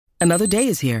Another day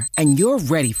is here, and you're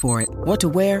ready for it. What to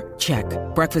wear? Check.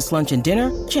 Breakfast, lunch, and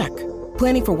dinner? Check.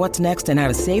 Planning for what's next and how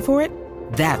to save for it?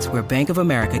 That's where Bank of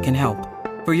America can help.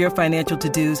 For your financial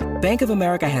to-dos, Bank of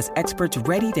America has experts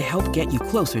ready to help get you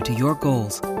closer to your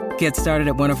goals. Get started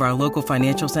at one of our local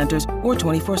financial centers or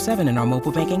 24/7 in our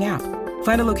mobile banking app.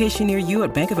 Find a location near you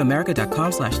at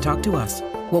bankofamerica.com/talktous.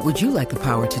 What would you like the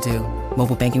power to do?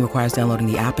 Mobile banking requires downloading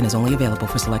the app and is only available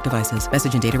for select devices.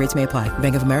 Message and data rates may apply.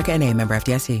 Bank of America N.A., member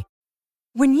FDIC.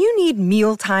 When you need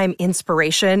mealtime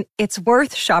inspiration, it's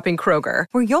worth shopping Kroger,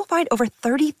 where you'll find over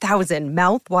 30,000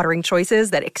 mouth-watering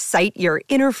choices that excite your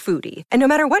inner foodie. And no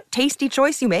matter what tasty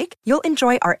choice you make, you'll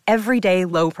enjoy our everyday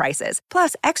low prices,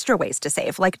 plus extra ways to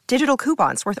save, like digital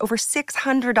coupons worth over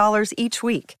 $600 each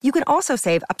week. You can also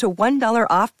save up to $1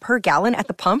 off per gallon at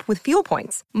the pump with fuel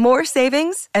points. More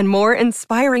savings and more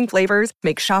inspiring flavors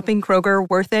make shopping Kroger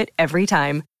worth it every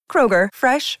time. Kroger,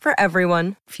 fresh for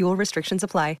everyone. Fuel restrictions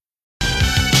apply.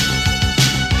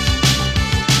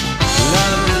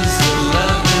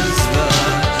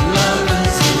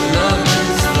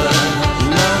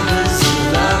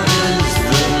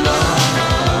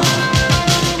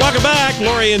 Welcome back,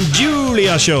 Lori and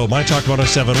Julia Show, My Talk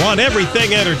 107.1,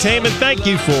 Everything Entertainment. Thank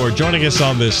you for joining us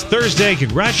on this Thursday.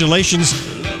 Congratulations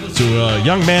to a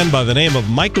young man by the name of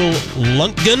Michael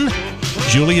Luntgen.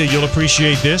 Julia, you'll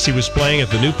appreciate this. He was playing at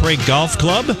the New Prague Golf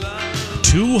Club.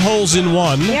 2 holes in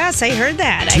one. Yes, I heard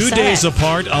that. 2 days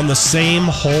apart on the same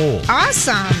hole.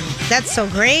 Awesome. That's so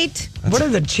great. What are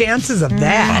the chances of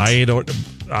that? I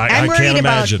can't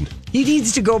imagine. He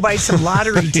needs to go buy some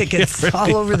lottery tickets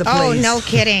all over the place. Oh, no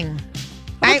kidding.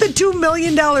 What about the $2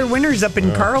 million winners up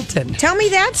in Carlton? Tell me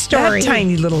that story. That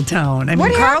tiny little town. I mean,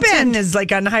 What Carlton happened? is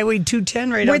like on Highway 210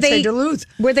 right outside Duluth.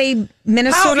 Were they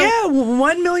Minnesota? Oh,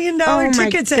 yeah, $1 million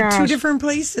tickets at 2 different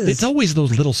places. It's always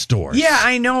those little stores. Yeah,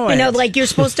 I know it. You know, like you're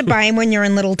supposed to buy them when you're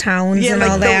in little towns and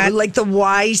all that. Like the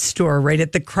Y store right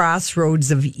at the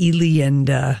crossroads of Ely and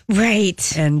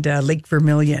right and Lake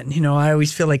Vermilion. You know, I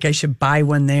always feel like I should buy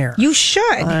one there. You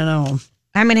should. I know.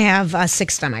 I'm going to have a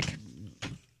sick stomach.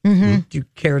 Mm-hmm. Do you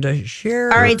care to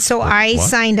share? All right, so I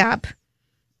signed up.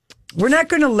 We're not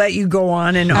going to let you go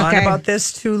on and on about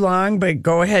this too long, but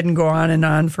go ahead and go on and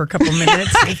on for a couple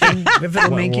minutes if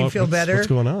it'll make you feel better. What's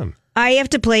going on? I have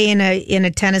to play in a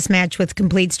tennis match with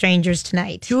complete strangers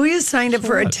tonight. Julia signed up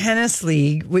for a tennis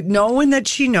league with no one that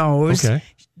she knows. Okay.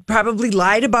 Probably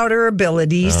lied about her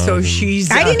abilities, so she's...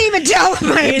 I didn't even tell her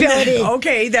my ability.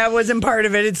 Okay, that wasn't part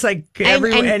of it. It's like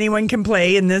anyone can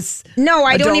play in this. No,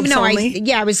 I don't even know.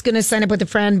 Only. I was going to sign up with a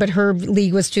friend, but her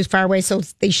league was too far away, so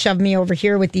they shoved me over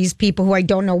here with these people who I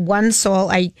don't know one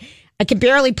soul. I can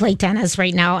barely play tennis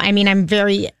right now. I mean, I'm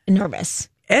very nervous.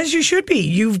 As you should be.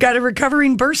 You've got a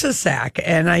recovering bursa sac,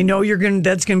 and I know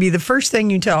that's going to be the first thing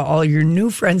you tell all your new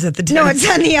friends at the tennis. No, it's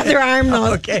on the other arm,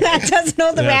 though. Okay. That doesn't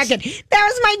know the racket. That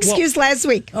was my excuse last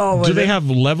week. Oh, do they have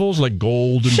levels like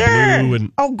gold and blue?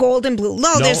 And gold and blue.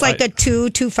 No, there's like a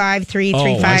 2, 2, 5, 3,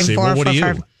 3, 5, 4, well, what 4,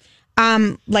 are 5.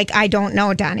 You? Like I don't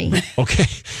know, Donnie. Okay.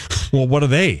 Well, what are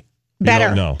they? Better.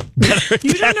 You don't know.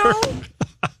 You don't know?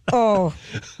 Oh,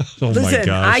 listen, my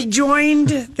gosh. I joined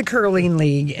the curling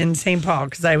league in St. Paul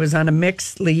because I was on a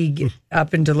mixed league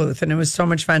up in Duluth, and it was so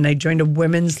much fun. I joined a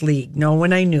women's league. No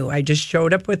one I knew. I just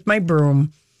showed up with my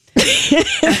broom.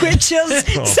 Which is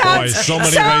so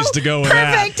many ways to go with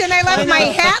that. Perfect, and I left my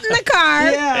hat in the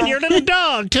car. Yeah. And your little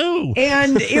dog, too.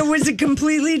 And it was a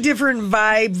completely different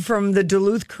vibe from the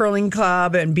Duluth Curling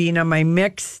Club and being on my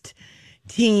mixed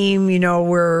team, you know,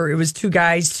 where it was 2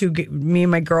 guys, me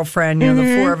and my girlfriend, you know,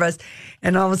 the 4 of us.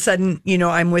 And all of a sudden, you know,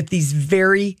 I'm with these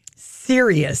very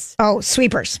serious...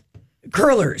 sweepers.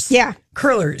 Curlers. Yeah.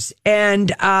 Curlers.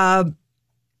 And I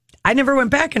never went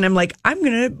back, and I'm like, I'm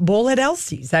going to bowl at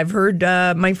Elsie's. I've heard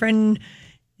my friend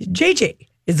JJ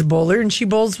is a bowler, and she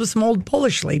bowls with some old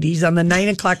Polish ladies on the 9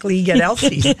 o'clock league at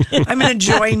Elsie's. I'm going to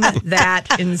join that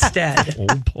instead.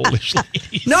 Old Polish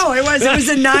ladies. No, it was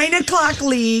a 9 o'clock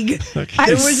league.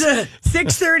 Okay. It was a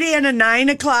 6:30 and a 9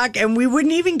 o'clock, and we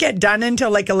wouldn't even get done until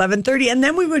like 11:30, and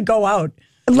then we would go out.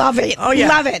 Love it. Oh, yeah.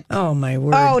 Love it. Oh, my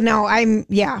word. Oh, no,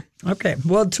 yeah. Okay.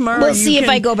 Well, tomorrow we'll see if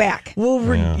I go back.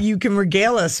 You can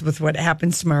regale us with what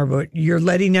happens tomorrow, but you're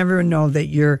letting everyone know that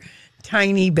you're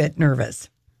tiny bit nervous.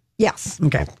 Yes.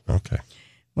 Okay.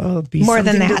 Well, it'll be more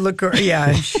than that. To look,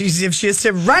 yeah. If she has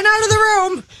to run out of the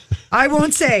room, I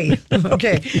won't say.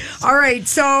 Okay. All right.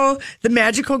 So the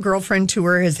Magical Girlfriend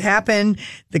Tour has happened.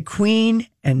 The Queen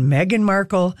and Meghan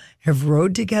Markle have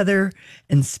rode together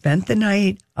and spent the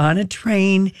night on a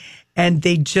train. And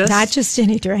they just... Not just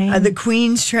any train. the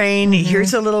Queen's train.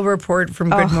 Here's a little report from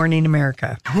Good Morning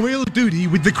America. Royal duty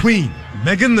with the Queen.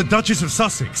 Meghan, the Duchess of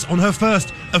Sussex, on her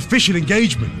first official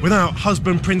engagement without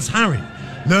husband Prince Harry,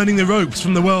 learning the ropes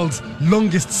from the world's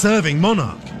longest-serving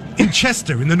monarch in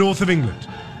Chester in the north of England.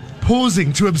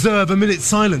 Pausing to observe a minute's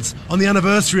silence on the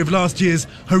anniversary of last year's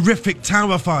horrific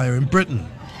tower fire in Britain.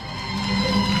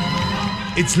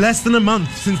 It's less than a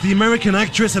month since the American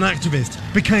actress and activist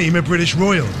became a British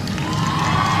royal.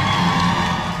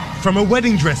 From a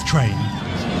wedding dress train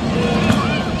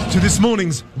to this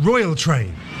morning's royal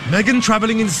train, Meghan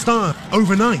travelling in style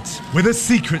overnight with a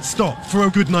secret stop for a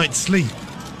good night's sleep.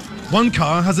 One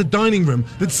car has a dining room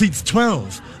that seats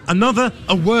 12, another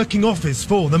a working office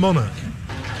for the monarch.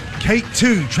 Kate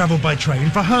too travelled by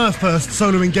train for her first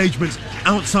solo engagement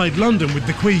outside London with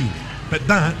the Queen, but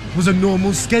that was a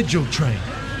normal scheduled train.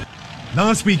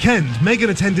 Last weekend, Meghan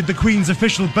attended the Queen's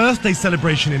official birthday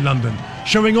celebration in London,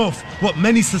 showing off what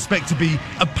many suspect to be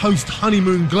a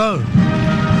post-honeymoon glow,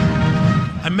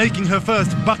 and making her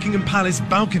first Buckingham Palace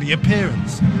balcony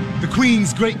appearance. The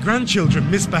Queen's great-grandchildren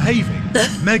misbehaving,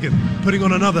 Meghan putting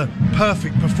on another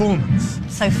perfect performance.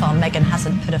 So far, Meghan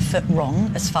hasn't put a foot wrong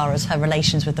as far as her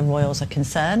relations with the royals are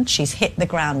concerned. She's hit the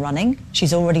ground running.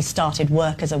 She's already started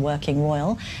work as a working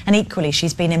royal, and equally,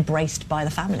 she's been embraced by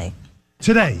the family.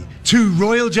 Today, two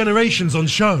royal generations on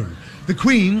show. The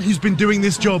Queen, who's been doing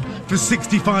this job for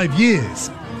 65 years,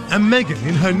 and Meghan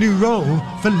in her new role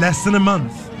for less than a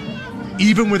month.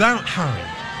 Even without Harry,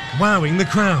 wowing the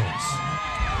crowds.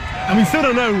 And we still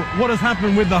don't know what has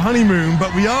happened with the honeymoon,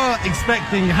 but we are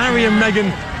expecting Harry and Meghan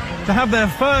to have their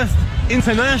first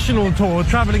international tour,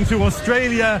 travelling to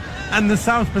Australia and the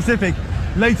South Pacific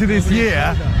later this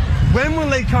year. When will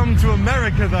they come to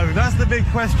America, though? That's the big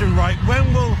question, right?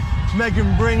 When will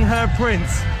Meghan bring her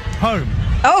prince home?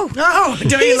 Oh, don't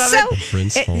you love it?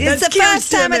 Prince home. It's the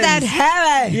first time of that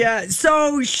Harry. Yeah,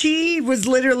 so she was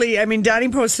literally, I mean, Donnie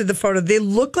posted the photo. They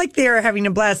look like they are having a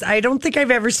blast. I don't think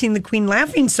I've ever seen the Queen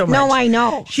laughing so much. No, I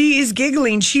know. She is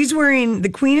giggling.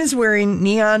 The Queen is wearing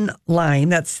neon line.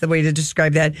 That's the way to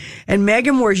describe that. And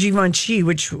Meghan wore Givenchy,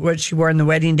 what she wore on the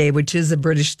wedding day, which is a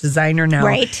British designer now.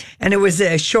 Right. And it was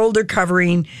a shoulder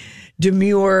covering,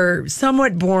 demure,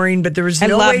 somewhat boring, but there was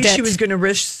no way she was going to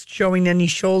risk showing any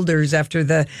shoulders after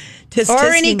the or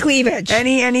any cleavage,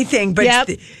 anything. But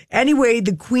anyway,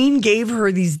 the Queen gave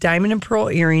her these diamond and pearl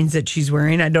earrings that she's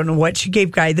wearing. I don't know what she gave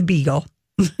Guy the Beagle.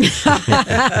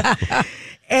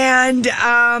 And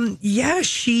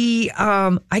she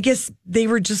I guess they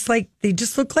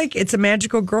just look like it's a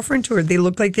magical girlfriend tour. They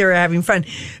look like they were having fun.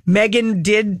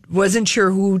 Meghan wasn't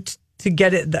sure who to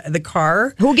get it, the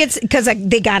car. Because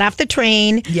they got off the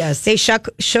train. Yes. They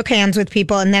shook hands with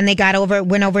people, and then they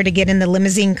went over to get in the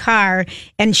limousine car,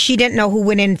 and she didn't know who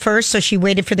went in first, so she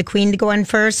waited for the Queen to go in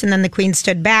first, and then the Queen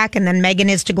stood back, and then Meghan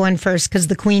is to go in first because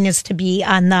the Queen is to be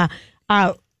on the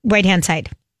right-hand side.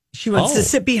 She wants to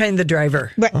sit behind the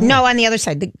driver. No, on the other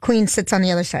side. The Queen sits on the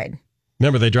other side.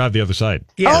 Remember, they drive the other side.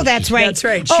 Yeah. Oh, that's right. That's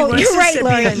right. You're right,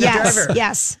 Lori. Yes,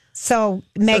 yes. So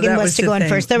Meghan was to go in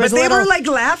first. They were like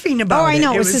laughing about it. Oh, I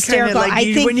know. It was hysterical. Like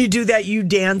I think when you do that, you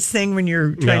dance thing when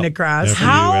you're trying to cross.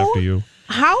 After you.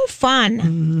 How fun.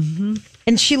 Mm-hmm.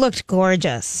 And she looked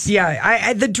gorgeous.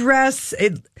 Yeah, the dress.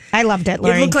 I loved it,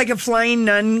 Lori. It looked like a flying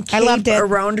nun cape I loved it.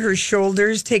 around her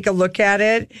shoulders. Take a look at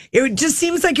it. It just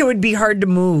seems like it would be hard to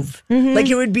move. Mm-hmm. Like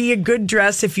it would be a good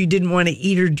dress if you didn't want to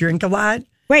eat or drink a lot.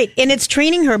 Right. And it's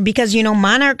training her because,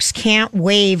 monarchs can't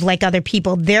wave like other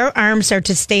people. Their arms are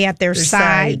to stay at their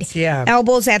side. Sides, yeah.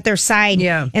 Elbows at their side.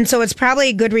 Yeah. And so it's probably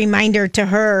a good reminder to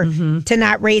her to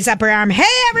not raise up her arm. Hey,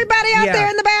 everybody out there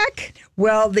in the back.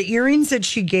 Well, the earrings that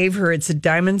she gave her, it's a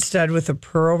diamond stud with a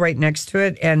pearl right next to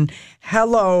it. And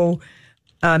Hello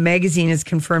magazine has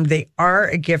confirmed they are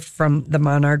a gift from the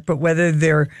monarch, but whether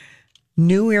they're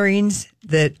new earrings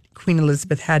that Queen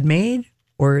Elizabeth had made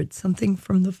or it's something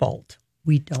from the vault,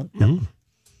 we don't know.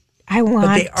 I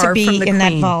want to be in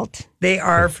that vault. They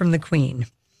are from the Queen.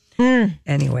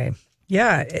 Anyway,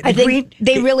 yeah. I think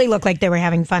they really look like they were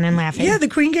having fun and laughing. Yeah, the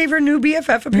Queen gave her new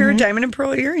BFF a pair of diamond and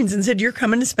pearl earrings and said, "You're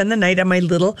coming to spend the night on my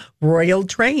little royal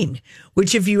train."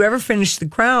 Which, if you ever finish The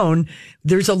Crown,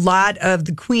 there's a lot of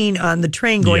the Queen on the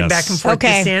train going back and forth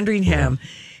to Sandringham.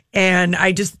 And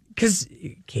because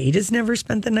Kate has never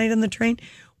spent the night on the train,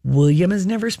 William has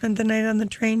never spent the night on the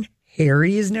train,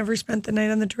 Harry has never spent the night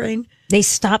on the train. They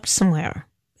stopped somewhere,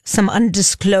 some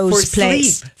undisclosed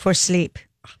place for sleep.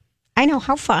 I know.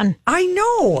 How fun. I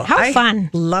know. How fun.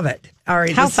 Love it. All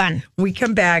right. How fun. When we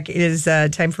come back, it is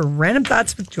time for Random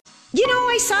Thoughts with Joy.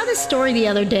 I saw this story the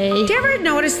other day. Did you ever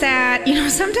notice that?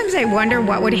 Sometimes I wonder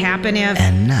what would happen if...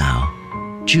 And now,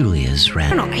 Julia's I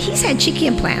random. don't know. He's had cheeky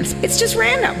implants. It's just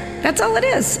random. That's all it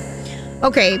is.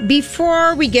 Okay,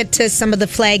 before we get to some of the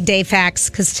Flag Day facts,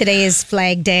 because today is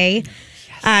Flag Day,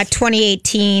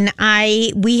 2018,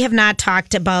 we have not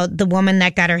talked about the woman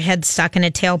that got her head stuck in a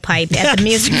tailpipe at the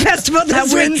music festival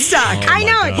this week. Woodstock. I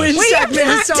know it. We Woodstock, have not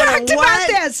Minnesota. talked about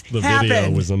this. The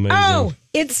video was amazing. Oh,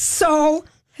 it's so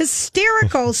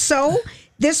hysterical. So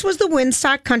this was the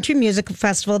Woodstock Country Music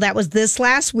Festival that was this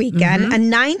last weekend. A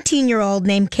 19-year-old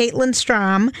named Caitlin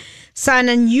Strom saw an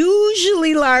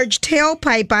unusually large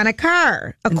tailpipe on a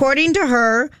car. According to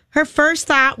her, her first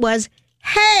thought was,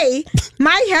 hey,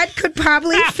 my head could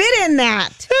probably fit in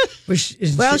that.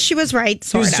 Well, she was right, She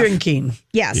sort was of. drinking.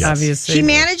 Yes. Obviously. She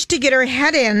managed to get her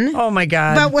head in. Oh, my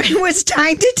God. But when it was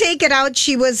time to take it out,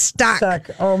 she was stuck. Stuck.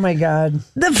 Oh, my God.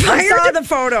 The fire I saw the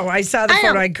photo. I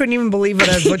know. I couldn't even believe what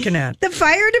I was looking at. The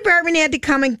fire department had to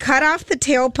come and cut off the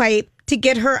tailpipe to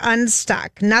get her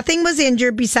unstuck. Nothing was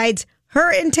injured besides her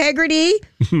integrity,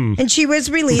 and she was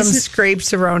released. Some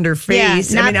scrapes around her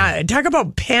face. Yeah, talk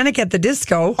about Panic at the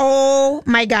Disco. Oh,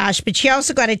 my gosh. But she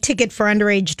also got a ticket for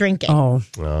underage drinking. Oh.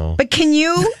 But can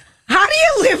you... How do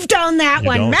you live down that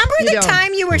one? don't. Remember You the don't.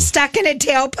 time you were stuck in a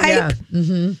tailpipe? Yeah.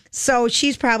 Mm-hmm. So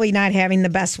she's probably not having the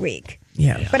best week.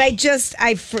 Yeah. But I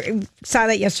saw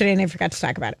that yesterday and I forgot to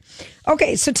talk about it.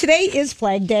 Okay, so today is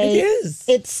Flag Day. It is.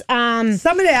 It's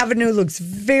Summit Avenue looks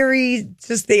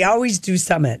they always do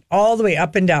Summit all the way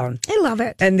up and down. I love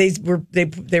it. And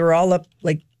they were all up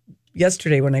like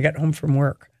yesterday when I got home from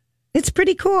work. It's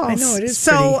pretty cool. I know, it is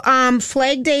So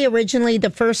Flag Day originally, the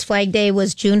first Flag Day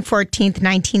was June 14th,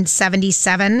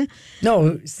 1977. No,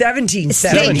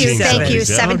 1777. Thank you.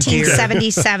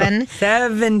 1777.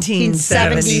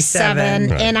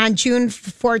 1777. And on June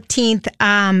 14th,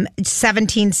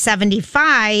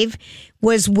 1775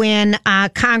 was when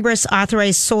Congress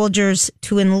authorized soldiers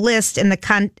to enlist in the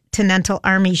Continental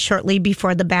Army shortly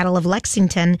before the Battle of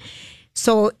Lexington.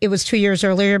 So it was 2 years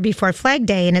earlier before Flag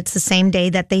Day, and it's the same day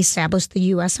that they established the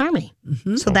U.S. Army.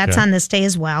 So that's on this day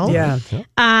as well. Yeah.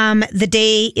 The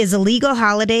day is a legal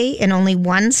holiday in only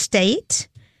one state.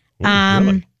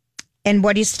 Really? And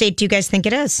what state do you guys think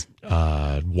it is?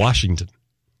 Washington.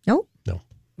 No.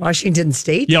 Washington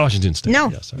State? Yeah, Washington State. No.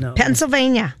 Yes, No.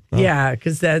 Pennsylvania. Yeah,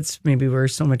 because that's maybe where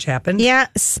so much happened. Yeah,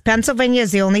 Pennsylvania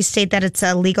is the only state that it's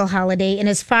a legal holiday. And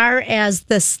as far as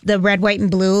the red, white, and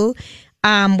blue,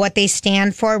 what they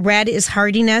stand for, red is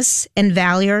hardiness and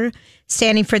valor,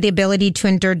 standing for the ability to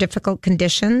endure difficult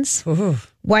conditions. Ooh.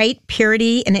 White,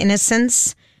 purity and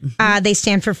innocence. They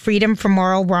stand for freedom from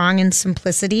moral wrong and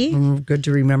simplicity. Good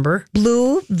to remember.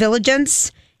 Blue,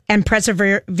 vigilance and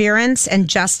perseverance and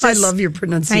justice. I love your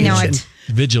pronunciation. I know it.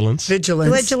 Vigilance.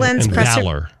 Vigilance, And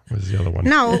valor was the other one.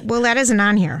 No, well, that isn't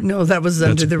on here. No, that was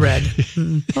under the red.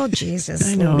 Oh, Jesus.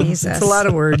 I know. Louises. It's a lot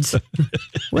of words.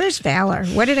 Where's valor?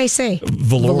 What did I say?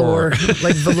 Velour.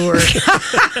 Like velour. Do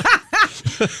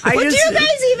you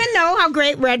guys even know how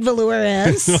great red velour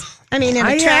is? I mean, in a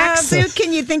I tracksuit,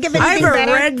 can you think of anything I have a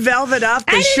better? red velvet off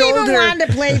the I didn't shoulder. even want to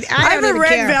play. I have a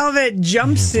red velvet Oh,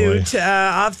 jumpsuit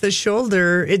off the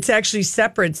shoulder. It's actually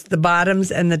separates the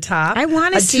bottoms and the top. I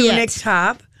wanna a see tunic it.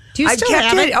 top. Do you I still kept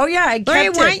have it? Oh yeah, I kept Lori, I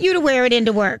it. want you to wear it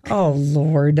into work. Oh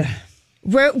Lord.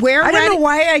 Wear I red. don't know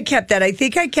why I kept that. I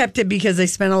think I kept it because I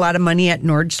spent a lot of money at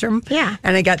Nordstrom. Yeah.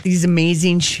 And I got these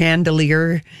amazing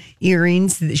chandelier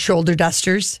earrings, the shoulder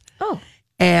dusters. Oh.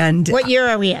 And What year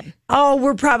are we in? oh,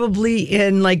 we're probably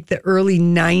in like the early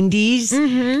 90s.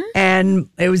 Mm-hmm. And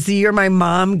it was the year my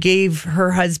mom gave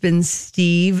her husband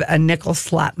Steve a nickel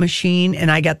slot machine, and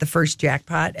I got the first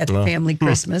jackpot at the family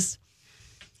Christmas.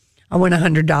 I won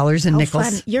 $100 in nickels.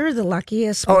 Fun. You're the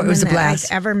luckiest Oh, it woman was a that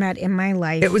blast. I've ever met in my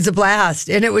life. It was a blast,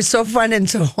 and it was so fun. And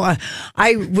so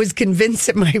I was convinced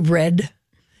that my red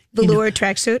velour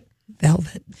tracksuit.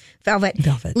 velvet.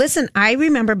 Velvet. Listen, I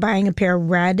remember buying a pair of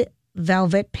red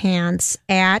velvet pants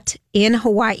in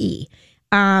Hawaii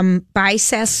by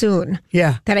Sassoon.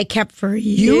 Yeah. That I kept for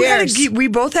You years. had we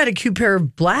both had a cute pair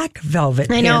of black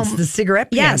velvet I know. pants, the cigarette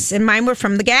Yes, pants. and mine were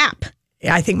from the Gap.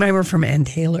 I think mine were from Ann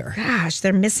Taylor. Gosh,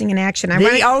 they're missing in action.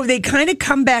 They kind of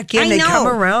come back in. I They know. come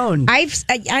around.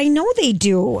 I know they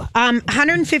do.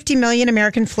 150 million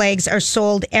American flags are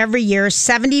sold every year.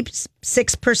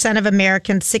 76% of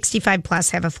Americans 65 plus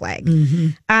have a flag.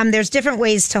 There's different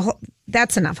ways to.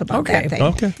 That's enough about that thing.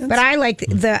 Okay. But I like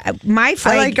my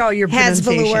flag. I like all your has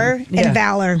velour pronunciation. Yeah. and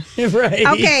valor.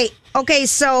 Right. Okay.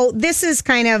 So this is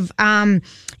kind of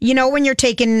You know, when you're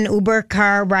taking an Uber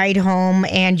car ride home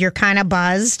and you're kind of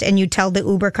buzzed and you tell the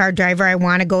Uber car driver, I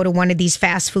want to go to one of these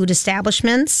fast food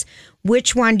establishments.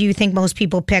 Which one do you think most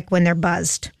people pick when they're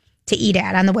buzzed to eat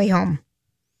at on the way home?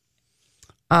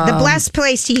 The best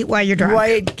place to eat while you're drunk.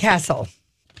 White Castle.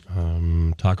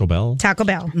 Taco Bell. Taco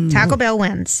Bell. Taco Bell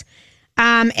wins.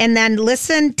 And then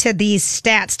listen to these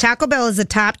stats. Taco Bell is the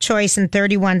top choice in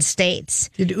 31 states.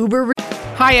 Did Uber...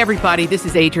 Hi, everybody. This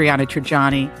is Adriana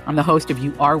Trajani. I'm the host of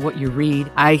You Are What You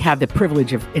Read. I have the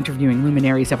privilege of interviewing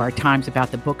luminaries of our times about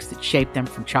the books that shaped them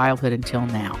from childhood until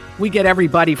now. We get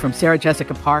everybody from Sarah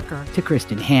Jessica Parker to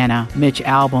Kristen Hanna, Mitch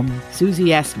Albom, Susie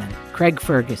Essman, Craig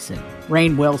Ferguson,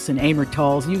 Rainn Wilson, Amor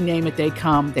Tolls, you name it, they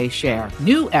come, they share.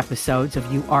 New episodes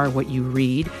of You Are What You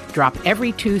Read drop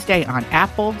every Tuesday on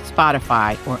Apple,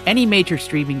 Spotify, or any major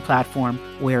streaming platform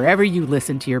wherever you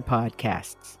listen to your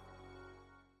podcasts.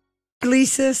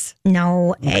 Lisa's?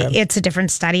 No, it's a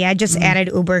different study. I just added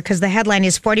Uber because the headline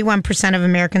is 41% of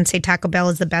Americans say Taco Bell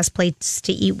is the best place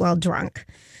to eat while drunk.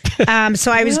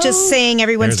 So I was just saying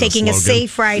everyone's taking a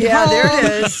safe ride home. Yeah, there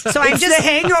it is. So I'm it's just the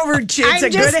hangover. It's a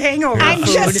good hangover I'm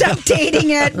food. just updating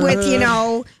it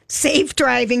with, safe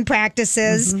driving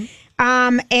practices.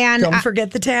 And don't forget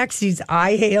the taxis,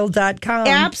 ihail.com.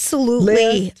 Absolutely.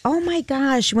 Lyft. Oh my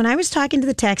gosh. When I was talking to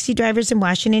the taxi drivers in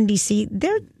Washington, D.C.,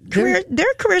 their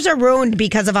careers are ruined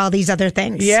because of all these other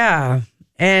things. Yeah.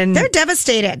 And they're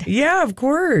devastated. Yeah, of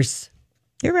course.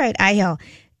 You're right, iHail.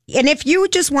 And if you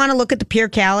just want to look at the pure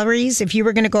calories, if you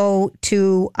were going to go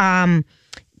to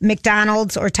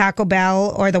McDonald's or Taco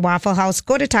Bell or the Waffle House,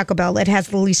 go to Taco Bell. It has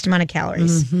the least amount of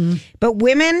calories. Mm-hmm. But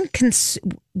women,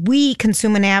 we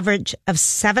consume an average of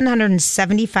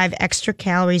 775 extra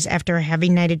calories after a heavy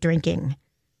night of drinking.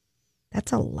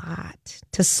 That's a lot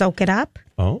to soak it up.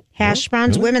 Oh, hash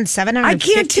browns, really? Women, 759 I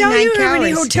can't tell you how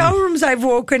many calories. hotel rooms I've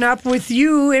woken up with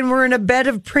you, and we're in a bed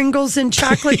of Pringles and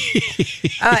chocolate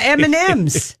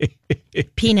M&Ms.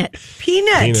 Peanut.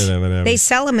 M&Ms. They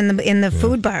sell them in the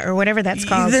food bar or whatever that's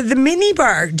called. The mini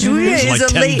bar. Julia It's is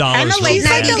like a late. $10 I'm a for late that.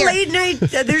 night She's like eater. a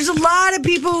late night. There's a lot of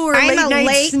people who are I'm a late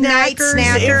late night snackers.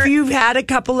 snacker. If you've had a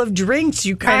couple of drinks,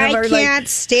 you kind of I are can't like.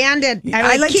 stand it.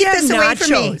 I like keep to have this away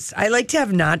from me. nachos. I like to have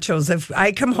nachos. If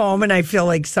I come home and I feel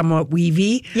like somewhat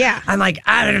weavy, Yeah. I'm like,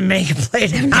 I'm gonna make a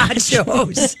plate of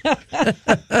nachos.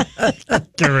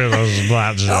 Give me those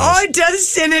nachos. Oh, it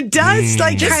does, and it does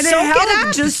like Just kind of soak it help.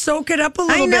 up. Just soak it up a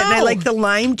little I bit. And I know. like the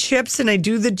lime chips, and I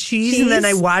do the cheese, and then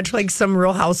I watch like some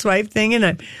Real Housewife thing,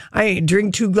 and I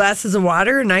drink 2 glasses of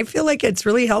water, and I feel like it's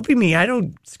really helping me. I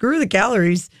don't screw the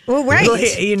calories. Well, right.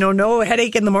 No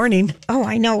headache in the morning. Oh,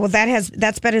 I know. Well,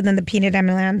 that's better than the peanut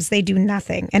M&Ms. They do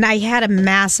nothing. And I had a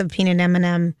massive peanut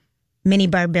M&M mini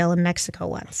bar bill in Mexico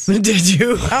once. Did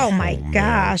you? Oh my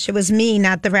gosh. It was me,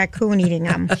 not the raccoon eating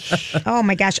them. Oh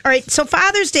my gosh. All right. So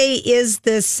Father's Day is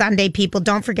this Sunday, people.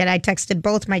 Don't forget, I texted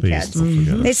both my Please kids. don't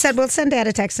forget. They said, well, send Dad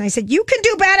a text. And I said, you can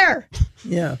do better.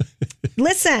 Yeah.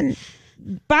 Listen,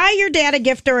 buy your dad a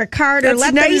gift or a card or That's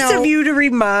let nice them know. of you to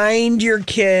remind your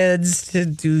kids to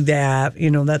do that.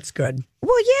 That's good.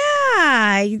 Well,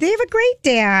 yeah, they have a great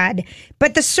dad.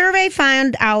 But the survey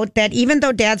found out that even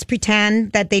though dads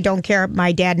pretend that they don't care,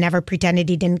 my dad never pretended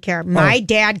he didn't care. My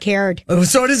dad cared. Oh,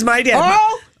 so does my dad.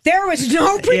 Oh, there was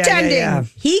no pretending. yeah.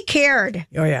 He cared.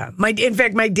 Oh, yeah. In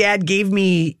fact, my dad gave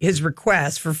me his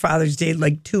request for Father's Day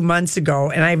like 2 months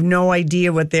ago, and I have no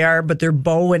idea what they are, but they're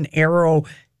bow and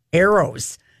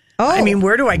arrows. Oh. I mean,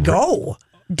 where do I go?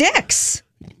 Dick's.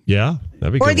 Yeah,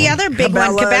 that'd be Or good. the other big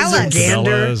one, Cabela's or Cabela's.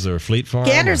 Cabela's or Fleet Farm.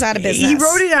 Gander's out of business. He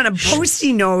wrote it on a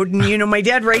Post-it note, and, my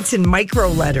dad writes in micro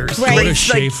letters. Right. Go to It's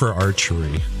like- Schaefer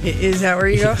Archery. Is that where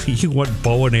you go? You want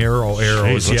bow and arrows.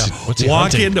 Jeez, Yeah. what's he Walk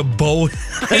hunting? into bow.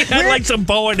 I'd like some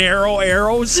bow and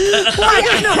arrows.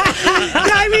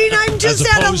 I mean, I'm just As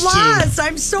at a opposed to- loss.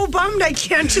 I'm so bummed I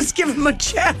can't just give him a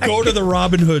check. Go to the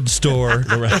Robin Hood store.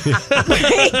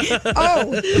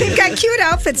 Oh, they've got cute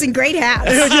outfits and great hats.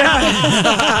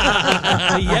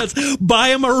 Yes, buy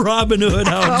him a Robin Hood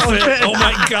outfit. Oh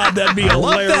my God, that'd be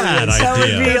hilarious. that That would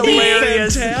be idea.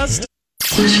 hilarious. Fantastic.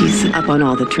 She's up on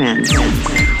all the trends.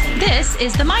 This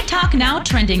is the My Talk Now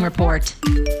trending report.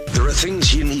 There are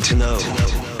things you need to know.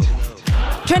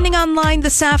 Trending online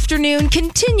this afternoon,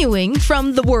 continuing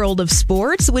from the world of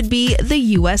sports, would be the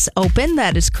U.S. Open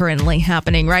that is currently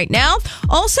happening right now.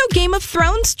 Also, Game of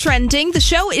Thrones trending. The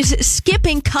show is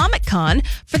skipping Comic-Con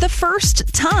for the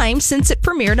first time since it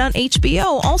premiered on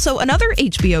HBO. Also, another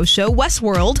HBO show,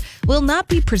 Westworld, will not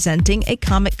be presenting a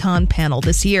Comic-Con panel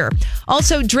this year.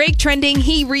 Also, Drake trending.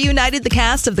 He reunited the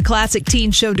cast of the classic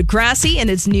teen show Degrassi in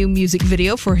his new music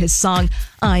video for his song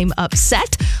I'm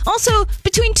Upset. Also,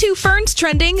 Between Two Ferns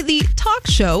trending, the talk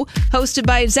show hosted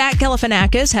by Zach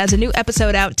Galifianakis has a new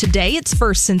episode out today. It's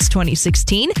first since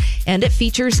 2016, and it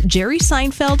features Jerry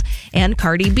Seinfeld and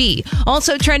Cardi B.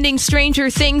 Also trending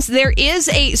Stranger Things. There is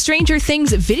a Stranger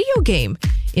Things video game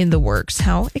in the works.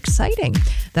 How exciting.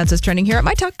 That's what's trending here at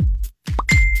My Talk.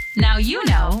 Now you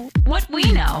know what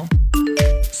we know.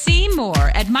 See more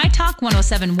at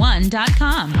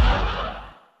mytalk1071.com.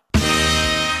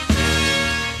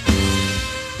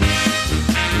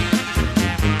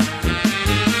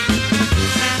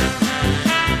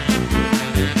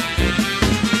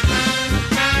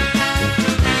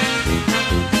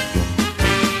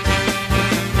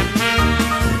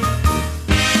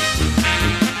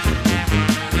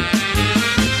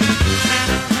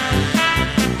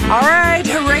 All right,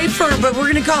 but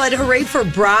we're going to call it Hooray for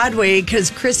Broadway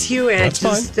because Chris Hewitt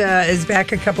just is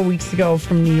back a couple weeks ago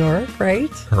from New York,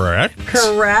 right?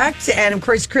 Correct. And of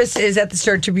course, Chris is at the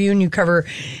Star Tribune. You cover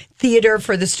theater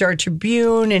for the Star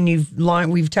Tribune, and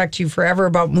we've talked to you forever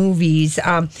about movies.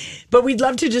 But we'd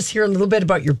love to just hear a little bit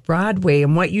about your Broadway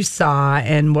and what you saw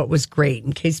and what was great.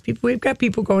 In case we've got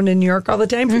people going to New York all the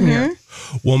time from here.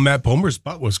 Well, Matt Bomer's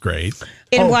butt was great.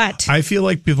 In what? I feel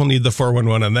like people need the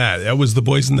 411 on that. That was the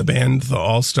Boys in the Band, the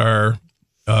all-star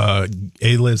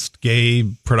A-list gay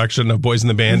production of Boys in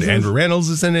the Band. Andrew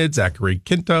Rannells is in it. Zachary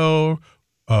Quinto.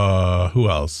 Who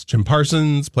else? Jim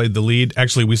Parsons played the lead.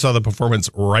 Actually, we saw the performance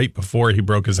right before he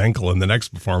broke his ankle in the next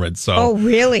performance. So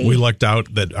really? We lucked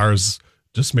out that ours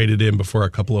just made it in before a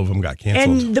couple of them got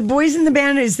canceled. And the Boys in the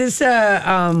Band, is this It's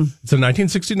a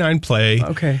 1969 play.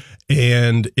 Okay.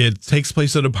 And it takes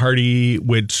place at a party,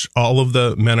 which all of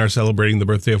the men are celebrating the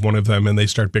birthday of one of them, and they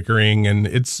start bickering. And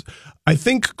it's, I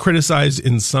think, criticized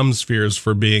in some spheres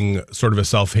for being sort of a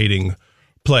self-hating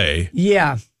play.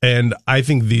 Yeah. And I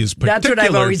think these particular... That's what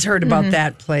I've always heard about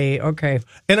that play. Okay.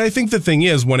 And I think the thing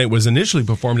is, when it was initially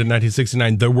performed in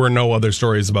 1969, there were no other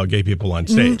stories about gay people on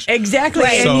stage. Exactly.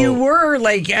 Right. And you were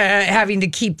like having to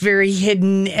keep very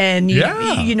hidden, and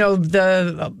you know,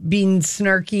 the being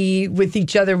snarky with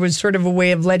each other was sort of a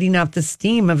way of letting out the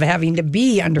steam of having to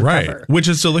be undercover. Right. Which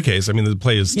is still the case. I mean, the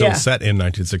play is still set in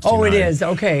 1969. Oh, it is.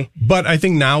 Okay. But I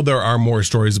think now there are more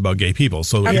stories about gay people.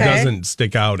 So it doesn't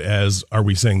stick out as, are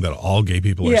we saying that all gay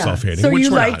people are self-hating? So which you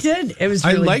liked it? It was.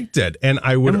 Really... I liked it, and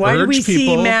I would and why urge do we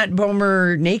people. See Matt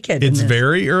Bomer naked? It's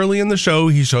very early in the show.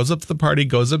 He shows up to the party,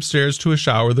 goes upstairs to a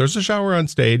shower. There's a shower on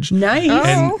stage. Nice.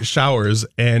 And showers.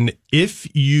 And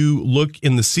if you look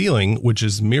in the ceiling, which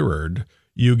is mirrored,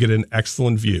 you get an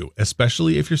excellent view,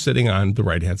 especially if you're sitting on the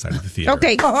right-hand side of the theater.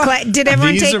 Okay, did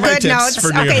everyone These take are my good tips notes?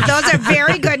 for New Okay, York. those are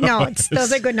very good notes.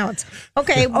 Those are good notes.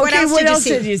 Okay, what else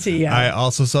did you see? Yeah. I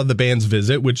also saw The Band's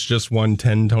Visit, which just won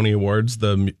 10 Tony Awards,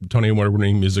 the Tony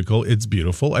Award-winning musical. It's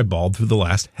beautiful. I bawled through the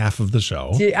last half of the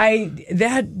show.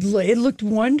 It looked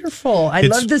wonderful. I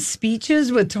love the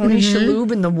speeches with Tony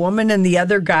Shalhoub and the woman and the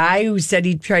other guy who said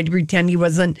he tried to pretend he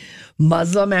wasn't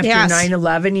Muslim after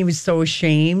 9/11. He was so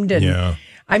ashamed. And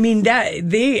I mean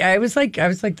I was like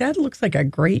that looks like a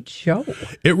great show.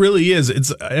 It really is.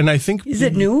 And I think is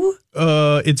it new?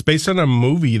 It's based on a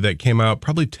movie that came out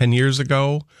probably 10 years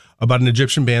ago about an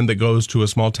Egyptian band that goes to a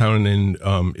small town in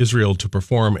Israel to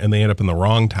perform, and they end up in the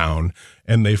wrong town,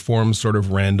 and they form sort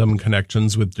of random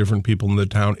connections with different people in the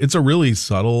town. It's a really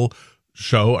subtle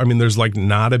show. I mean, there's like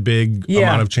not a big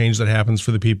amount of change that happens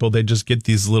for the people. They just get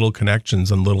these little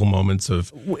connections and little moments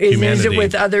of humanity. Is it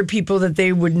with other people that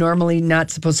they would normally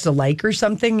not supposed to like or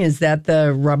something? Is that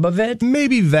the rub of it?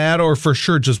 Maybe that, or for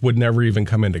sure just would never even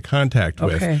come into contact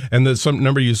with. And some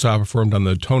number you saw performed on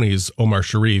the Tonys, Omar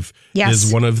Sharif,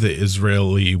 is one of the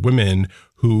Israeli women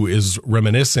who is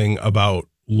reminiscing about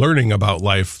learning about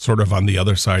life sort of on the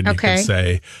other side, you could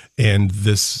say. And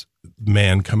this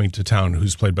man coming to town,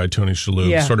 who's played by Tony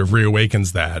Shalhoub, sort of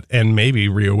reawakens that, and maybe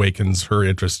reawakens her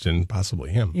interest in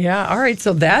possibly him. Yeah. All right.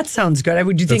 So that sounds good.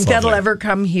 Do you think that'll ever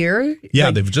come here?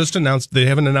 Yeah, they've just announced. They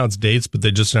haven't announced dates, but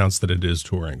they just announced that it is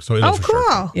touring. So it'll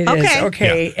cool. It is.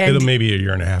 Okay. Yeah, it'll maybe a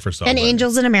year and a half or so. And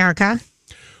Angels in America.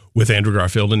 With Andrew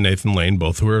Garfield and Nathan Lane,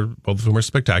 both of whom are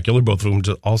spectacular. Both of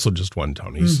them also just won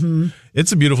Tonys.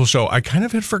 It's a beautiful show. I kind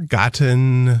of had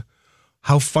forgotten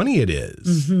how funny it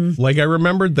is. Like, I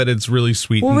remembered that it's really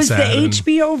sweet and sad. Was the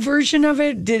HBO version of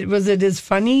it, was it as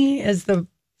funny as the...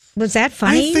 Was that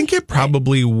funny? I think it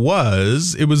probably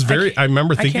was. It was very... I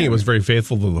remember thinking it was very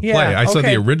faithful to the play. I saw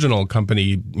the original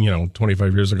company,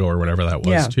 25 years ago or whenever that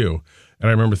was, too. And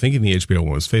I remember thinking the HBO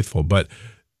one was faithful. But,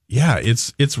 yeah,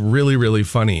 it's really, really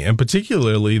funny. And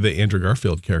particularly the Andrew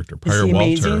Garfield character, Prior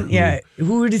Walter.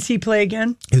 Who does he play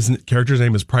again? His character's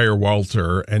name is Prior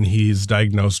Walter, and he's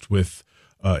diagnosed with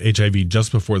HIV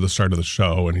just before the start of the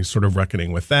show, and he's sort of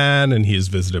reckoning with that, and he is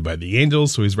visited by the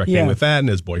angels, so he's reckoning with that, and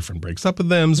his boyfriend breaks up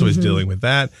with him, so he's dealing with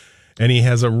that, and he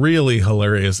has a really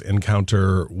hilarious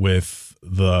encounter with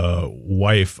the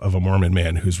wife of a Mormon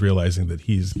man who's realizing that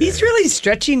he's gay. He's really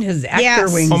stretching his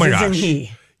actor wings, isn't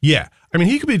he? Yeah. I mean,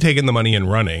 he could be taking the money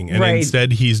and running, and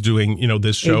instead he's doing,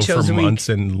 this show for months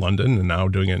in London and now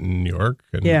doing it in New York,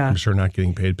 and I'm sure not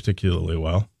getting paid particularly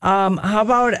well. How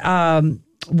about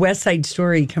West Side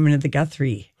Story coming to the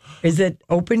Guthrie? Is it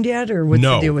opened yet, or what's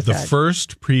the deal with that? No, the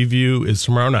first preview is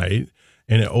tomorrow night,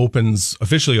 and it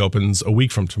officially opens a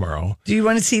week from tomorrow. Do you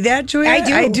want to see that, Joy?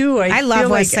 I do. I love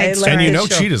West Side Story. And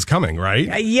Cheetah's coming,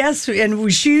 right? Yes,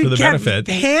 and she kept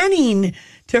panning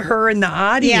to her in the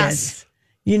audience. Yes.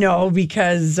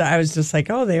 Because I was just like,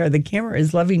 oh, there, the camera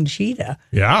is loving Cheetah.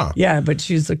 Yeah. Yeah, but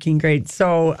she's looking great.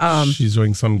 So she's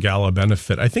doing some gala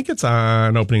benefit. I think it's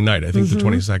on opening night. I think the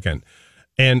 22nd.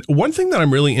 And one thing that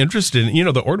I'm really interested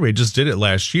in, the Ordway just did it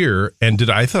last year and did,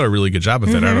 I thought, a really good job of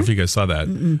it. I don't know if you guys saw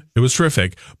that. It was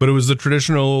terrific, but it was the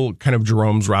traditional kind of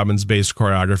Jerome's Robbins-based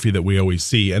choreography that we always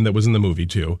see, and that was in the movie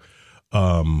too.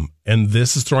 And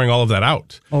this is throwing all of that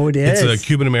out. Oh, it is. It's a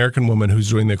Cuban-American woman who's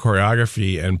doing the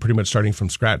choreography and pretty much starting from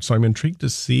scratch. So I'm intrigued to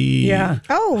see how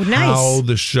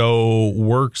the show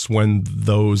works when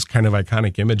those kind of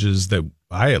iconic images that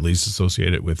I at least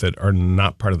associate it with it are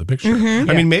not part of the picture.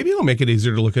 I mean, maybe it'll make it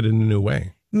easier to look at it in a new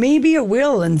way. Maybe it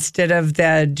will, instead of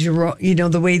that,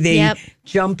 the way they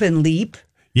jump and leap.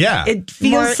 Yeah. It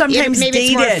feels sometimes maybe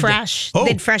dated. It's more fresh.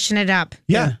 They'd freshen it up.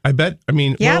 Yeah, I bet. I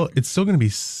mean, well, it's still going to be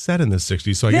set in the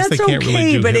 60s, so I guess they can't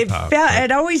really do but hip-hop.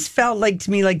 It always felt like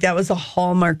to me like that was a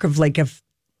hallmark of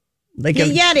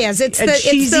it is. It's a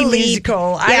cheesy it's the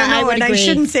musical. I don't know, and I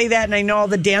shouldn't say that. And I know all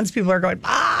the dance people are going,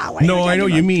 No, I know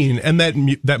what you mean, and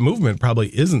that movement probably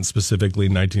isn't specifically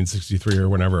 1963 or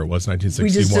whenever it was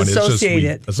 1961. We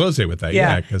just associate with that.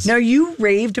 Yeah. Now you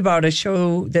raved about a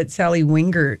show that Sally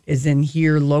Wingert is in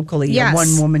here locally. Yes. A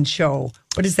one-woman show.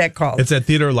 What is that called? It's at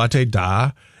Theater Latte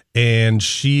Da. And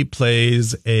she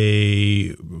plays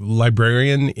a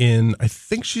librarian I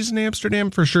think she's in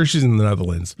Amsterdam, for sure she's in the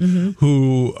Netherlands,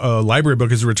 who a library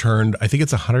book is returned. I think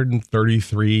it's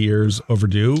 133 years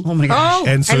overdue. Oh my gosh.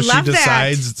 And so she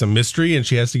decides it's a mystery and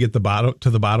she has to get to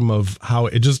the bottom of how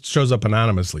it just shows up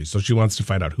anonymously. So she wants to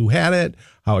find out who had it,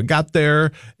 how it got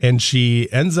there. And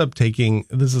she ends up taking,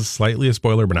 this is slightly a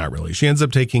spoiler, but not really. She ends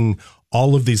up taking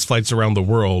all of these flights around the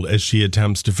world as she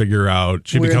attempts to figure out,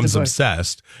 she becomes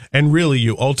obsessed. And really,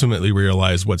 you ultimately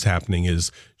realize what's happening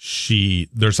is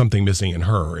there's something missing in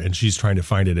her, and she's trying to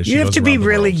find it as she goes around the world. You have to be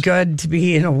really good to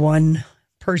be in a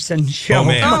one-person show. Oh,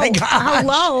 man. Oh my gosh.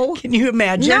 Hello. Can you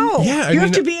imagine? No. Yeah, you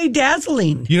have to be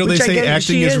dazzling. They say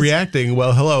acting is reacting.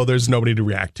 Well, hello, there's nobody to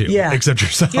react to except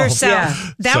yourself. Yeah.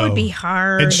 That would be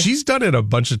hard. And she's done it a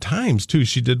bunch of times, too.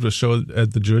 She did a show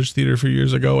at the Jewish Theater a few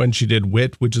years ago, and she did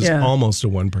Wit, which is almost a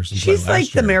one-person play. She's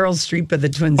like the Meryl Streep of the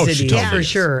Twin Cities, for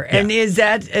sure. Yeah. And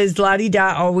is Lottie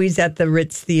Da always at the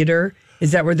Ritz Theater?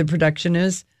 Is that where the production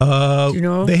is? Do you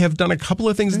know? They have done a couple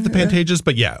of things at the Pantages,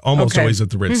 but almost always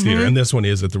at the Ritz Theater. And this one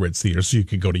is at the Ritz Theater, so you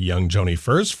could go to Young Joni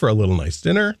first for a little nice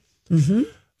dinner.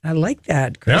 I like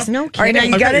that, Chris. Yeah. No kidding. All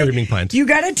right, I've got everything planned. You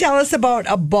got to tell us about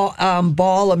a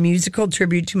ball, a musical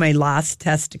tribute to my lost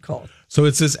testicle. So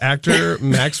it's this actor,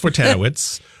 Max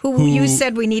Fortanowitz. who you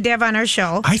said we need to have on our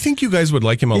show. I think you guys would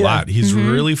like him a lot. He's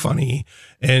really funny.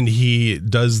 And he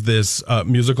does this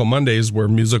musical Mondays where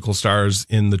musical stars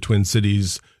in the Twin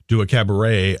Cities do a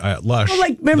cabaret at Lush.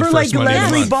 Oh, remember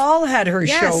Leslie Ball had her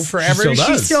show forever.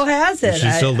 She still has it.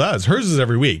 She still does. Hers is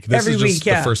every week. This is just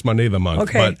the first Monday of the month.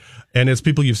 Okay. And it's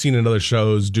people you've seen in other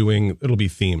shows doing, it'll be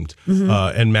themed.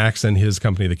 And Max and his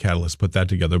company, The Catalyst, put that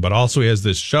together. But also he has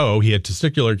this show. He had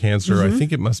testicular cancer, I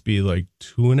think it must be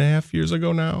 2.5 years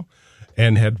ago now,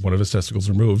 and had one of his testicles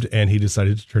removed. And he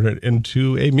decided to turn it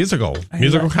into a musical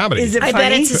comedy. Is it funny? I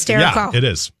bet it's hysterical. Yeah, it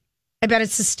is. I bet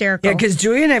it's hysterical. Yeah, because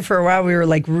Julie and I, for a while, we were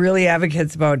really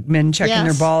advocates about men checking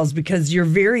their balls because you're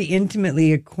very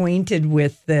intimately acquainted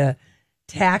with the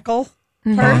tackle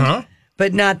part,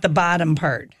 but not the bottom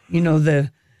part.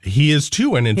 He is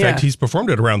too, and in fact, he's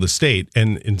performed it around the state,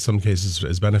 and in some cases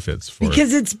as benefits for.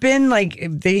 Because it's been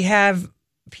they have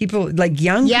people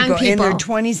young people in their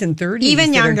 20s and 30s,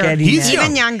 even younger. He's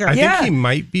even younger. I think he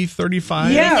might be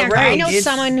 35. Yeah, right. I know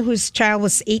someone whose child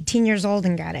was 18 years old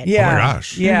and got it. Yeah. Oh my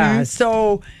gosh. Yeah.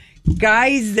 So,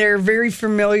 guys, they're very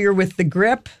familiar with the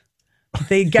grip.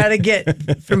 They got to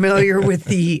get familiar with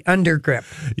the undergrip.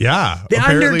 Yeah. The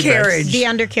undercarriage. The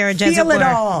undercarriage, as it Feel it were.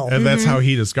 all. And that's how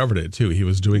he discovered it, too. He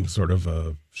was doing sort of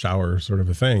a shower sort of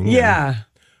a thing. Yeah.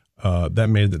 That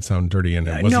made it sound dirty, and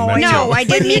it wasn't. No, I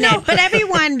didn't mean it. But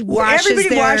everyone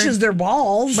washes their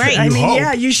balls. Right. I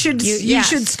mean, you should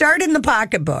start in the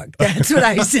pocketbook. That's what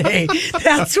I say.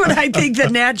 That's what I think the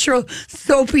natural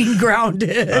soaping ground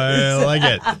is. I like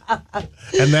it.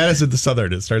 And that is at the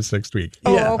Southern. It starts next week.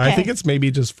 Yeah. I think it's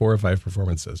maybe just 4 or 5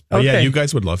 performances. But yeah, you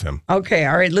guys would love him. Okay.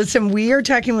 All right. Listen, we are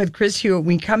talking with Chris Hewitt. When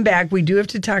we come back, we do have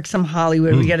to talk some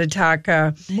Hollywood. We got to talk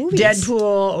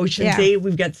Deadpool, Ocean's 8.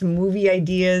 We've got some movie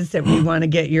ideas that we want to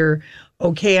get your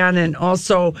okay on. And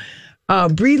also,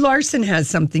 Brie Larson has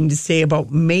something to say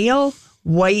about male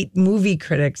white movie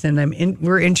critics. And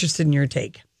we're interested in your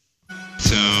take.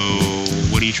 So,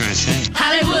 what are you trying to say?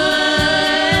 Hollywood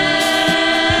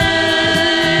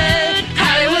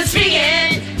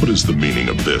speaking. What is the meaning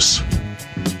of this?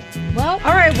 Well,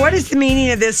 all right. What is the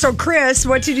meaning of this? So, Chris,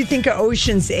 what did you think of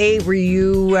Ocean's 8? Were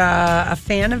you a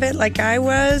fan of it like I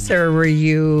was, or were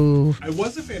you? I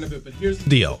was a fan of it, but here's the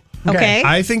deal. Okay.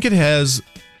 I think it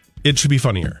should be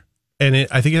funnier. And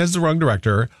I think it has the wrong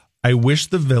director. I wish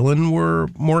the villain were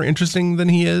more interesting than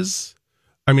he is.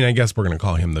 I mean, I guess we're going to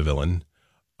call him the villain.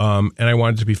 And I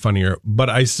wanted it to be funnier, but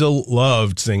I still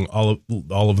loved seeing all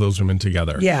of those women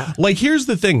together. Yeah. Like, here's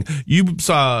the thing. You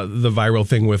saw the viral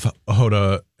thing with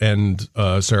Hoda and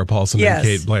Sarah Paulson and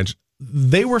Cate Blanchett.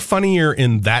 They were funnier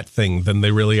in that thing than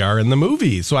they really are in the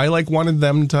movie. So I wanted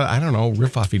them to, I don't know,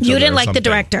 riff off each other. You didn't like the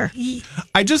director.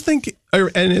 I just think,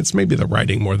 and it's maybe the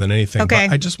writing more than anything, okay.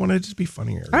 but I just wanted it to be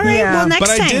funnier. All right, well, next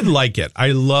time. But I did like it.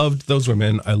 I loved those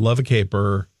women. I love a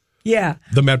caper. Yeah.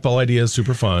 The Met Ball idea is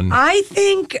super fun. I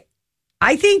think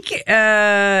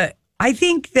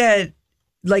that,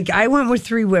 like, I went with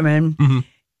 3 women,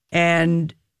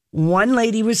 and one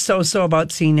lady was so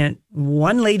about seeing it.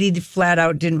 One lady flat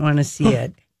out didn't want to see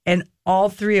it. And all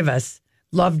 3 of us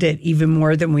loved it even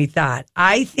more than we thought.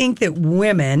 I think that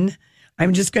women,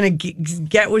 I'm just going to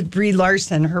get with Brie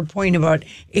Larson, her point about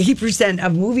 80%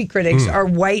 of movie critics are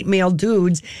white male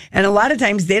dudes. And a lot of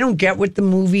times they don't get what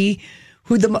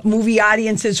who the movie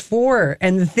audience is for.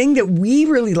 And the thing that we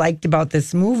really liked about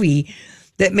this movie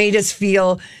that made us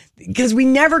feel, because we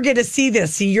never get to see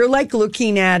this. See, you're like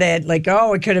looking at it like,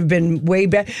 oh, it could have been way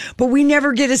better. But we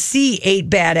never get to see 8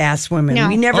 badass women. No.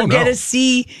 We never get to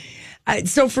see.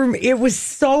 It was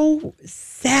so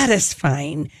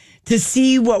satisfying to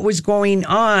see what was going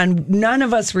on. None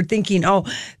of us were thinking, oh,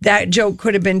 that joke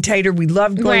could have been tighter. We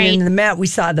loved going into the Met. We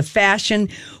saw the fashion.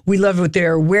 We loved what they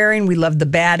were wearing. We loved the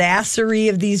badassery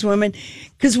of these women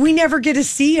because we never get to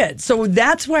see it. So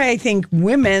that's why I think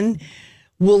women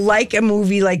will like a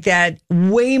movie like that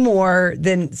way more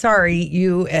than,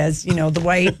 you as, the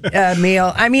white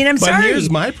male. I mean, I'm sorry. But here's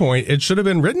my point. It should have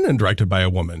been written and directed by a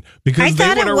woman because they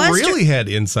would have really had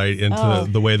insight into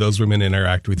the way those women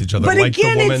interact with each other. But like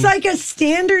again, it's like a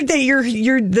standard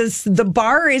that the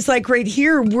bar is like right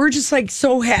here. We're just like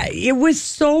so it was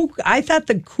so, I thought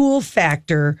the cool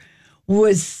factor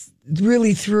was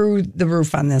really through the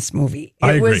roof on this movie.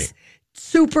 I agree. Was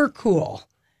super cool.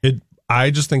 I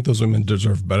just think those women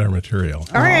deserve better material.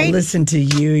 All right. Listen to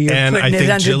you. You're and putting I think it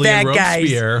under Gillian that,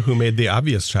 Robespierre, guys. who made The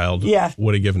Obvious Child,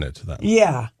 would have given it to them.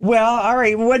 Yeah. Well, all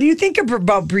right. What do you think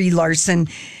about Brie Larson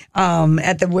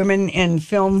at the Women in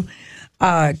Film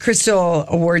Crystal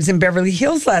Awards in Beverly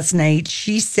Hills last night?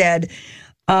 She said,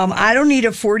 I don't need a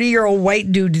 40-year-old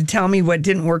white dude to tell me what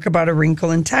didn't work about A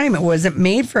Wrinkle in Time. It wasn't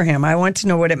made for him. I want to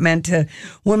know what it meant to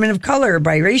women of color,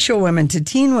 biracial women, to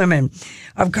teen women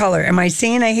of color. Am I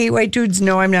saying I hate white dudes?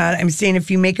 No, I'm not. I'm saying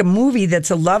if you make a movie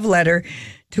that's a love letter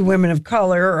to women of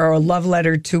color or a love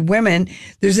letter to women,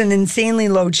 there's an insanely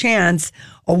low chance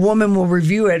a woman will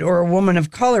review it or a woman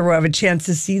of color will have a chance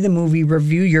to see the movie,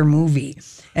 review your movie.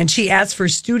 And she asked for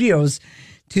studios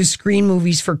to screen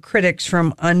movies for critics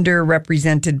from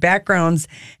underrepresented backgrounds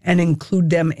and include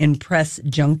them in press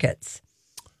junkets.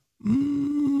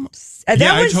 I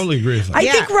totally agree with that. I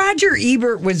think Roger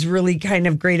Ebert was really kind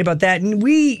of great about that. And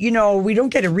we don't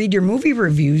get to read your movie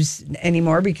reviews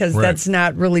anymore because that's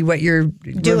not really what you're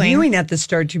reviewing at the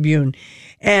Star Tribune.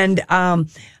 And I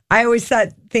always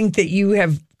think that you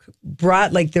have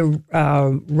brought like the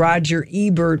Roger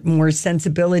Ebert more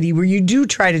sensibility where you do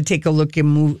try to take a look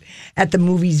at the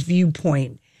movie's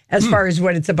viewpoint as far as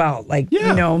what it's about.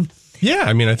 Yeah,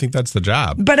 I mean, I think that's the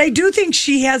job. But I do think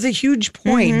she has a huge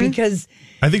point because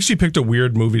I think she picked a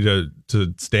weird movie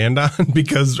to stand on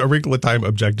because A Wrinkle in Time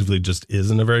objectively just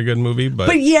isn't a very good movie.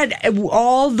 But yet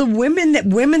all the women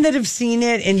that have seen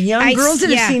it and young girls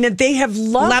that have seen it, they have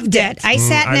loved it. I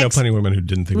know plenty of women who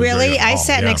didn't think it was very good at all. I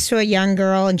sat next to a young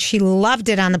girl and she loved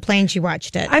it on the plane. She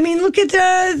watched it. I mean, look at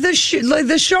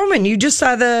the Showman. You just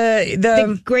saw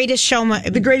the Greatest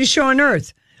Showman. The Greatest Show on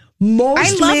Earth.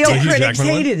 Most male critics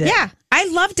hated it. Yeah, I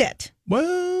loved it.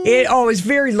 Well, it was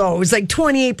very low. It was like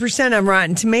 28% on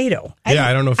Rotten Tomato. Yeah,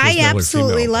 I don't know if it was I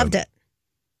absolutely loved it.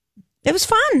 It was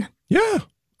fun. Yeah.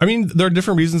 I mean, there are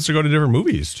different reasons to go to different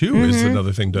movies, too, is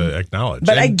another thing to acknowledge.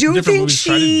 But and I do think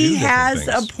she has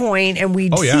a point, and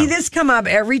we see this come up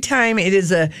every time. It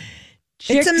is a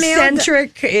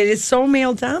chick-centric. It is so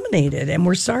male-dominated, and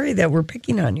we're sorry that we're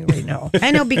picking on you right now.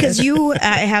 I know, because you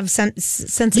have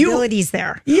sensibilities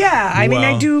there. Yeah, I mean,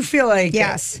 I do feel like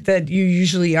that you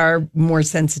usually are more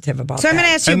sensitive about that. So I'm going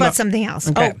to ask you about something else.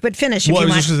 Okay. Oh, but finish if you I was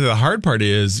want. just going to say the hard part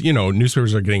is,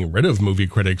 newspapers are getting rid of movie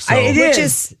critics. So Which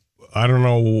is... I don't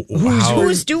know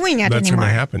who's doing it that's anymore.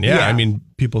 going to happen. Yeah, I mean,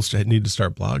 people need to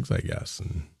start blogs, I guess.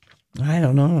 And I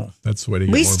don't know. That's the way to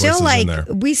get more voices in there.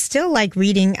 We still like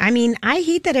reading. I mean, I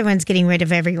hate that everyone's getting rid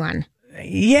of everyone.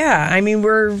 Yeah, I mean,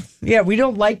 we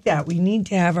don't like that. We need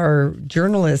to have our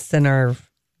journalists and our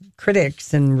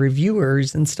critics and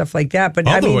reviewers and stuff like that. But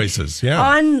all the voices, yeah.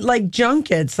 On like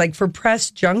junkets, like for press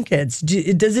junkets,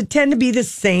 does it tend to be the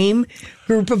same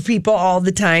group of people all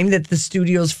the time that the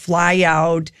studios fly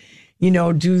out,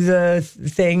 do the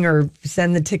thing or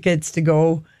send the tickets to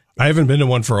go? I haven't been to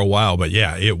one for a while, but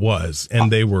yeah, it was.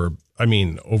 And they were,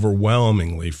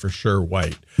 overwhelmingly for sure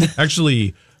white.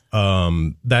 Actually,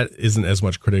 that isn't as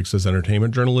much critics as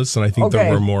entertainment journalists. And I think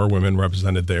there were more women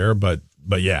represented there, but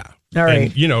yeah. All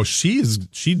right. And,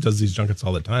 she does these junkets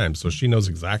all the time, so she knows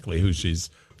exactly who she's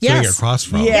sitting across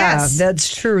from. Yeah,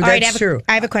 that's true. That's true.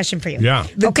 I have a question for you. Yeah.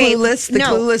 The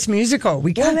Clueless musical.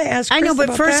 We got to ask Chris I know,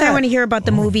 but first I want to hear about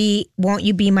the movie Won't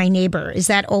You Be My Neighbor? Is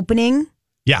that opening?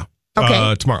 Yeah.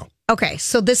 Okay. Tomorrow. Okay,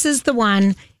 so this is the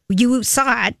one. You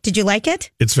saw it. Did you like it?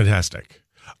 It's fantastic.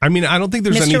 I mean, I don't think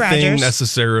there's Mr. anything Rogers.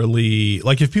 necessarily...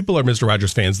 Like, if people are Mr.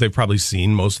 Rogers fans, they've probably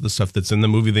seen most of the stuff that's in the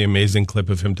movie. The amazing clip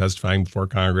of him testifying before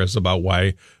Congress about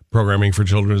why programming for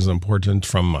children is important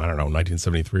from,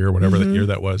 1973 or whatever that year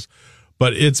that was.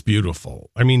 But it's beautiful.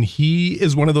 I mean, he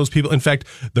is one of those people. In fact,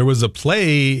 there was a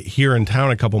play here in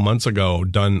town a couple months ago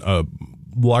done...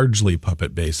 largely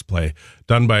puppet-based play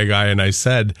done by a guy, and I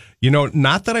said,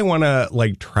 not that I want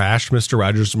to trash Mr.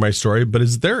 Rogers in my story, but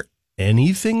is there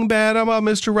anything bad about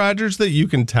Mr. Rogers that you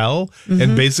can tell?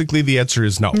 And basically the answer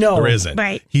is no, there isn't.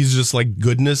 Right. He's just like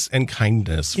goodness and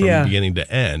kindness from beginning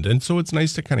to end. And so it's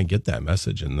nice to kind of get that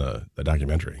message in the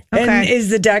documentary. Okay. And is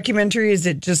the documentary, is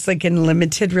it just like in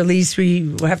limited release?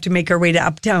 We have to make our way to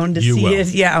Uptown to see it?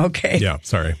 Yeah, okay. Yeah,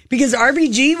 sorry. Because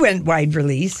RBG went wide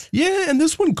release. Yeah, and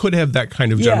this one could have that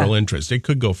kind of general interest. It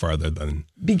could go farther than...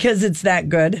 Because it's that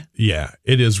good? Yeah,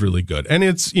 it is really good. And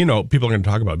it's, people are going to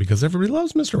talk about it because everybody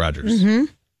loves Mr. Rogers. Mm-hmm.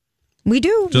 We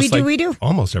do. We do.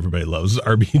 Almost everybody loves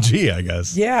RBG, I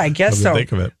guess. Yeah, I guess so.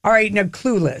 Think of it. All right, now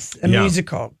Clueless, a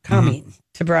musical coming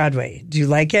to Broadway. Do you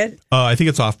like it? I think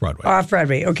it's off Broadway. Off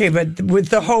Broadway. Okay, but with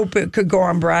the hope it could go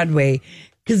on Broadway.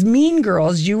 Because Mean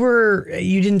Girls, you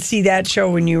didn't see that show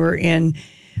when you were in.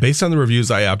 Based on the reviews,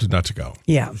 I opted not to go.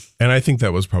 Yeah. And I think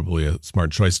that was probably a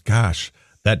smart choice. Gosh,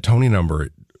 that Tony number,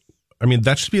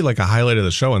 that should be like a highlight of the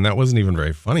show, and that wasn't even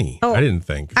very funny. I didn't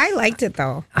think. I liked it,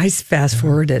 though. I fast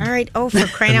forwarded. All right. Oh, for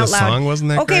crying out the loud. song wasn't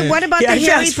that great? Okay, what about the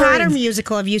Harry Potter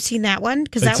musical? Have you seen that one?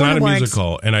 Because that it's one not a works.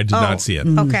 musical, and I did not see it.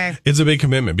 Okay. It's a big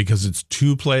commitment because it's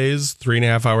 2 plays,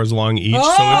 3.5 hours long each. So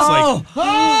it's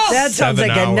that sounds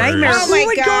like a nightmare. Oh, Who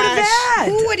would go to that?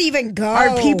 Who would even go?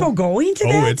 Are people going to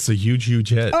that? Oh, it's a huge, huge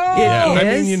hit. Oh, yeah. it I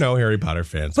is? mean, Harry Potter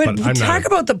fans. But I'm talk not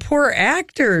about the poor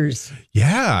actors.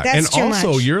 Yeah. That's and too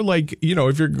also, much. you're like,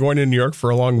 if you're going to New York for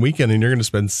a long weekend and you're going to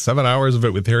spend 7 hours of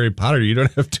it with Harry Potter, you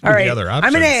don't have too many other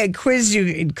options. I'm going to quiz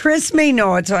you. Chris may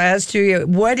know it, so I asked you,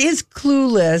 what is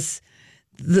Clueless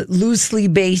loosely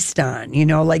based on?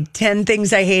 10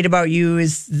 Things I Hate About You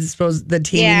is the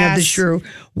Taming of the Shrew.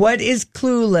 What is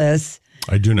Clueless?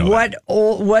 I do know.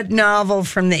 What novel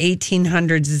from the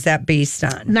 1800s is that based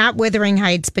on? Not Wuthering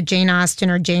Heights, but Jane Austen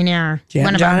or Jane Eyre. Jane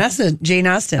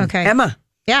Austen. Okay. Emma.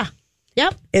 Yeah.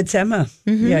 Yep. It's Emma.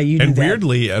 Mm-hmm. Yeah, you And do that.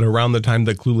 weirdly, at around the time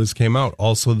that Clueless came out,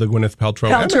 also the Gwyneth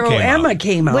Paltrow Emma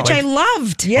came out. Which I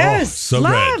loved. Yes. So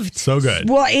loved. good. So good.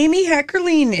 Well, Amy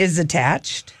Heckerling is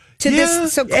attached to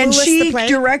this. So and Clueless, she the play?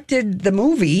 directed the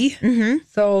movie. Mm-hmm.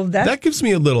 So that gives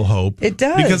me a little hope. It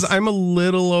does. Because I'm a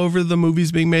little over the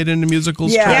movies being made into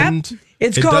musicals trend.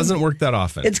 It doesn't work that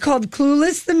often. It's called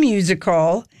Clueless the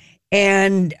Musical.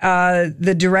 And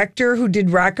the director who did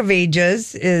Rock of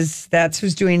Ages that's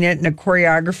who's doing it, and a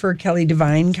choreographer, Kelly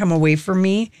Devine, Come Away From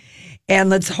Me. And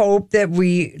let's just hope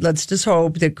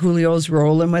that Coolio's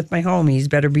rolling with my homies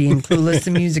better be in Clueless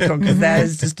the Musical, because that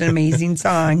is just an amazing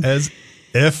song. As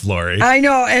if, Lori. I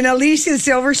know. And Alicia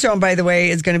Silverstone, by the way,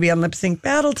 is going to be on Lip Sync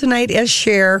Battle tonight as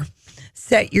Cher.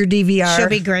 set your DVR. She'll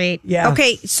be great. Yeah.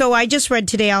 Okay, so I just read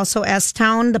today also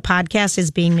S-Town, the podcast, is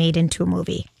being made into a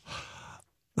movie.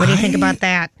 What do you think about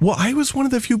that? Well, I was one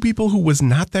of the few people who was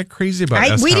not that crazy about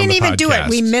S-Town, we didn't even podcast. do it.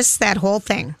 We missed that whole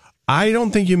thing. I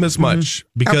don't think you missed much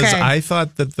because I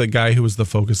thought that the guy who was the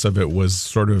focus of it was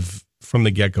sort of from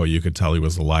the get-go, you could tell he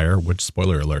was a liar, which,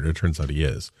 spoiler alert, it turns out he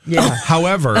is. Yeah.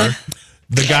 However,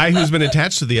 the guy who's been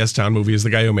attached to the S-Town movie is the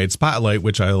guy who made Spotlight,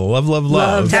 which I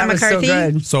love. Tom McCarthy?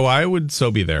 So good. So I would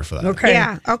so be there for that. Okay.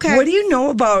 Yeah, okay. What do you know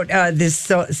about this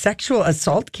sexual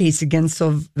assault case against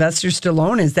Sylvester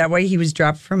Stallone? Is that why he was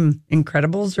dropped from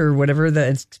Incredibles or whatever, the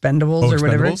Expendables or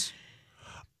whatever?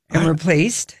 And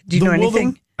replaced? Do you know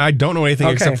anything? I don't know anything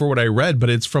except for what I read, but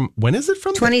it's from, when is it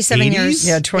from? 27 years.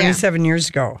 Yeah, 27 years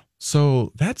ago.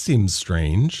 So that seems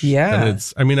strange. Yeah.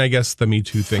 And I mean, I guess the Me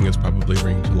Too thing is probably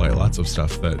bringing to light lots of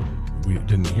stuff that we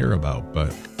didn't hear about,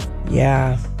 but.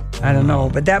 Yeah, I don't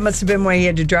know. But that must have been why he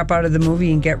had to drop out of the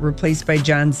movie and get replaced by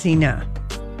John Cena.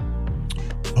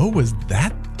 Oh, was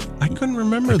that? I couldn't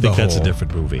remember I think that's a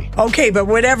different movie. Okay, but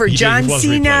whatever. John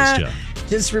Cena replaced,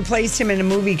 just replaced him in a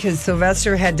movie because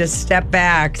Sylvester had to step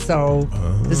back. So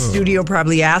the studio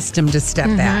probably asked him to step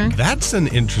back. That's an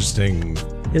interesting,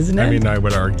 isn't it? I mean, I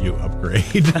would argue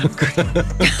upgrade.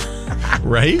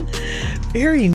 Right? Very